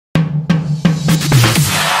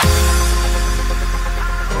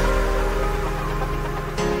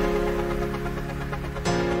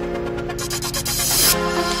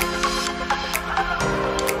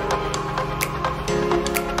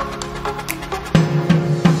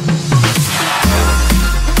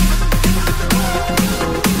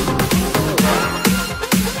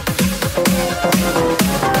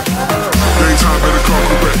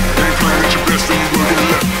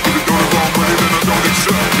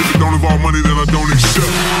involve money, then I don't accept.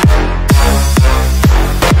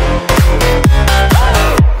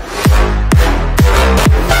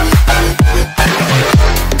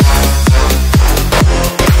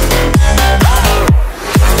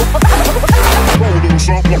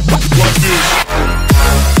 Something like this.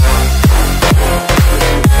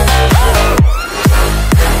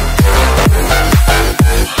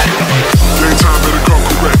 Daytime better come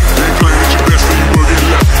correct. They ain't playing at your best, then you will get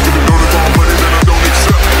left. If it don't involve money, then I don't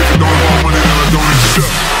accept. If it don't involve money, then I don't accept.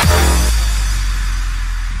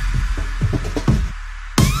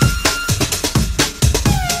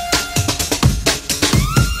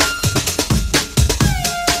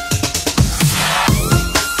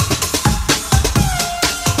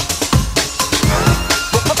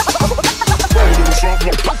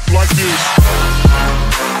 Like this.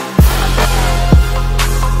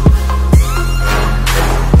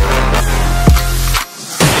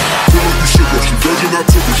 She virgin, I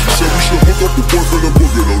took it. She said we should hook up the boyfriend and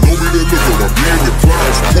booger. Don't know me, then look at I be in the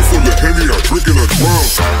clouds. Pull full of Henny, I drink and I drown.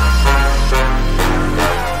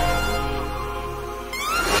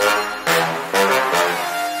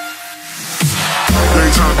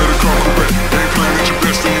 Daytime better come correct. Ain't playing at your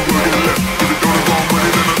best, then you will get left. If it don't involve money,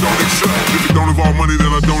 then I don't accept. If it don't involve money,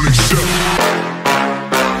 then I don't accept.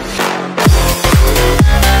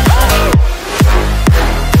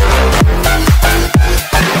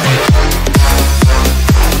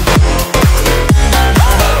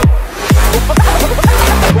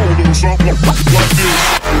 Something like this.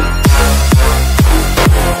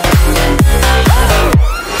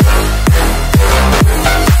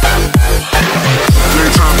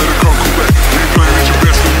 Daytime better come correct. Ain't playing at your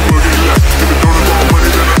best, then you will get left. If it don't involve money,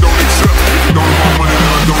 then I don't accept. If it don't involve money,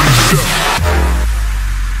 then I don't accept.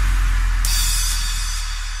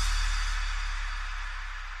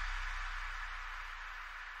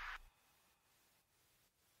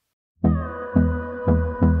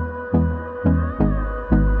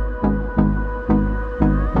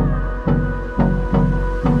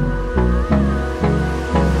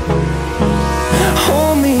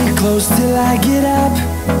 Close till I get up.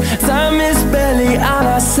 Time is barely on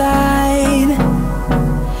our side.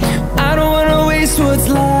 I don't wanna waste what's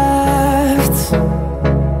left.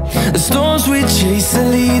 The storms we chase are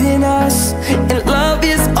leading us, and love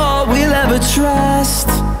is all we'll ever trust.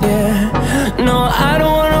 Yeah, no, I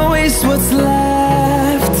don't wanna waste what's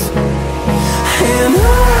left. And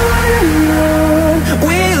on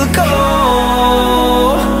we'll go,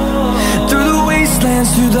 through the wastelands,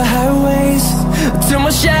 through the highways, till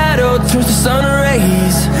my shadow turns to sun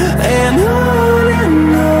rays. And on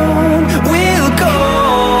we'll go,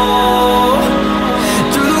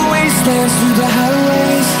 through the wastelands, through the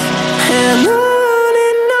highways, and on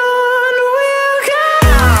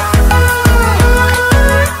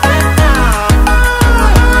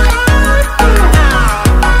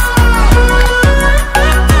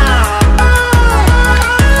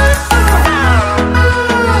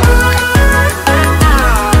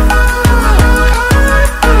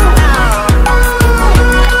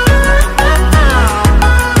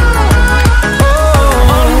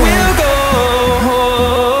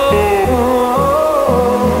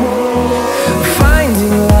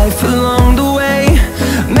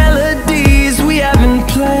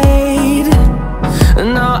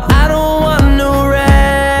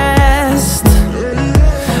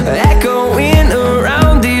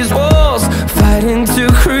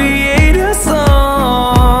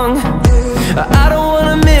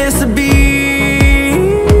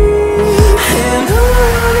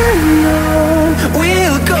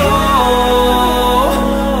we'll go.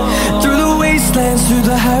 Through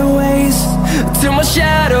the highways, till my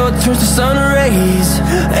shadow turns to sun rays.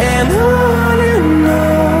 And on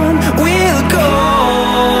we'll go,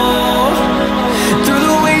 through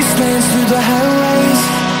the wastelands, through the highways,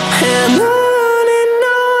 and on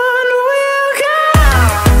we'll go.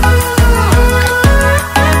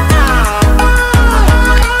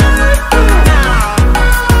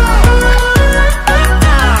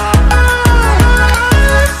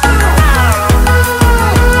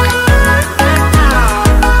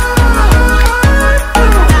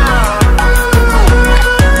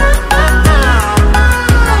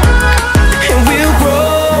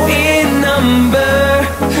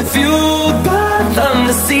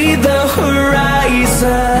 See the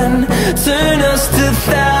horizon turn us to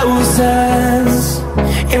thousands,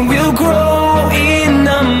 and we'll grow in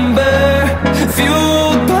number,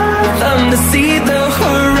 fueled by them. To see the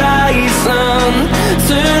horizon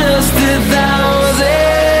turn us to thousands,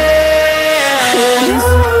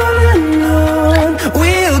 and on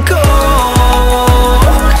we'll go,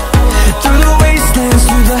 through the wastelands,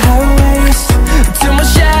 through the highways, till my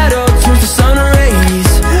shadow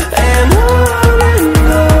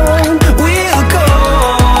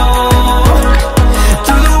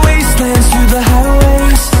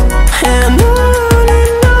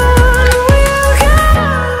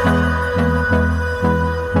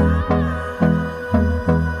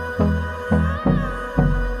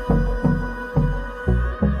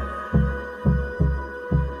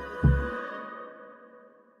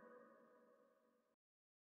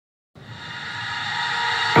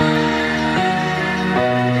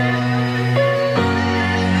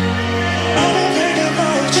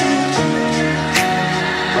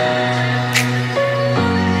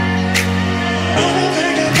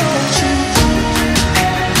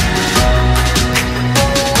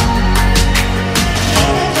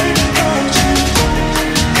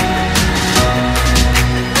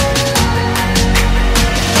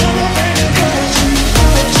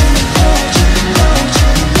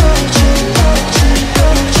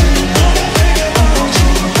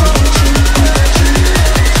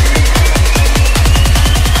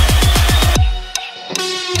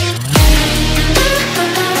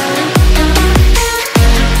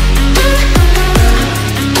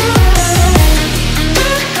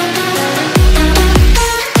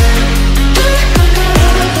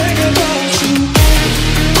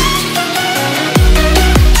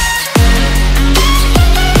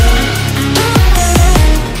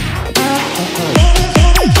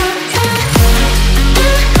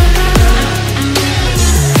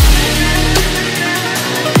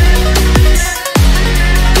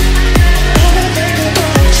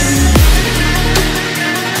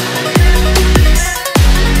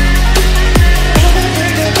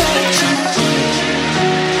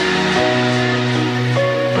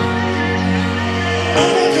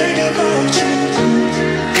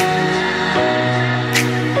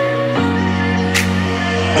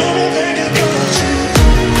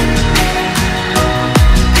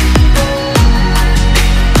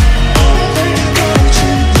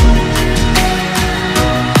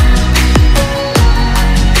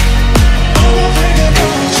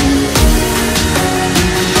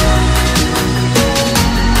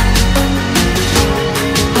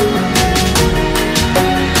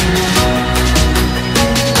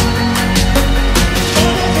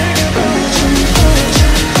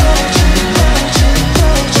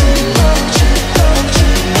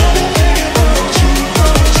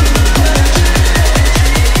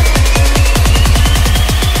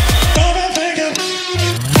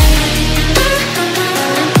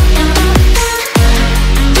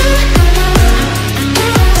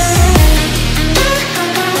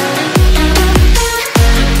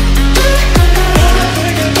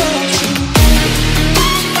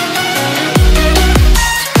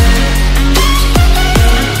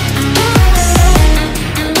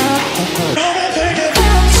Huh.